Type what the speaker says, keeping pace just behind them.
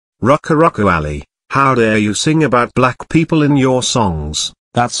Rucka Rucka Ali, how dare you sing about black people in your songs?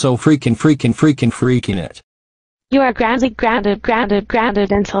 That's so freaking it. You are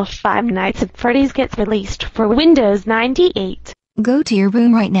grounded until Five Nights at Freddy's gets released for Windows 98. Go to your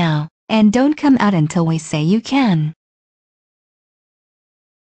room right now, and don't come out until we say you can.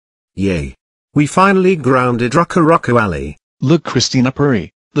 Yay. We finally grounded Rucka Rucka Ali. Look, Christina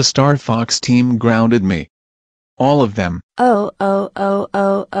Puri, the Starfox team groundoraz me. All of them.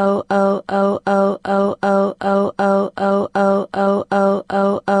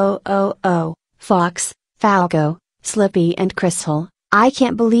 Fox, Falco, Slippy and Crystal, I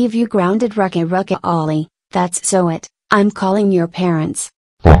can't believe you grounded Rucka Rucka Ollie. That's so it. I'm calling your parents.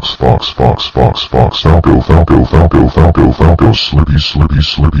 Fox, Falco, Slippy,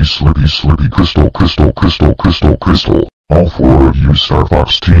 Crystal. All four of you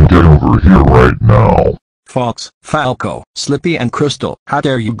Starfox team, get over here right now. Fox, Falco, Slippy and Crystal, how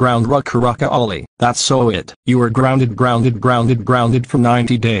dare you ground Rucka Rucka Ollie? That's so it. You are grounded for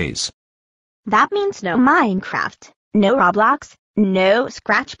 90 days. That means no Minecraft, no Roblox, no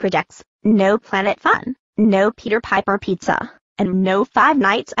Scratch projects, no Planet Fun, no Peter Piper Pizza, and no Five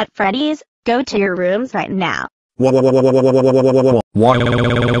Nights at Freddy's. Go to your rooms right now.